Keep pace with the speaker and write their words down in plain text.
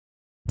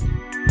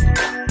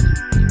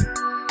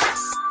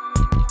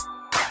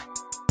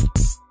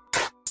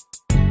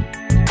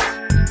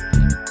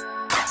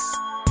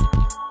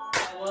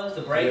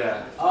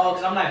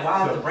I'm like,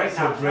 wow, So- the break's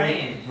so not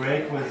playing.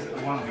 break was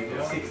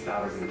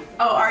 6,000.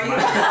 Oh, are you?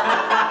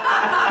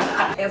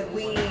 If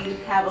we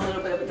have a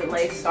little bit of a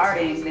delay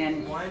starting,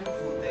 then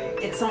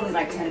it's only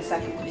like 10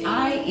 seconds.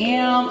 I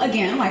am,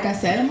 again, like I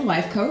said, I'm a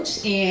life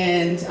coach,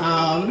 and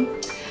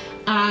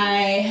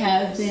I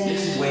have been...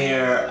 This is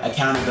where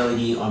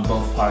accountability on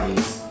both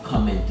parties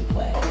come into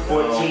play.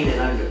 14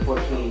 and under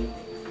 14.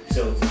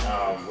 So it's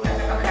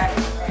Okay.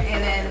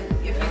 And then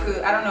if you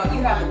could, I don't know,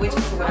 you have the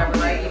widgets or whatever,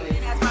 right?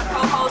 As my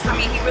co-host, I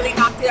mean, he really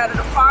knocked it out of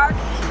the park.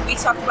 We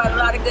talked about a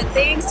lot of good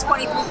things,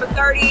 23 for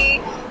 30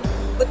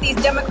 with these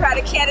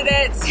Democratic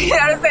candidates. You know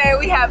what I'm saying?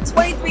 We have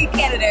 23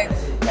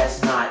 candidates.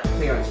 That's not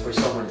clearance for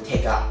someone to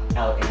take out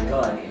a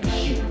gun and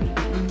shoot me.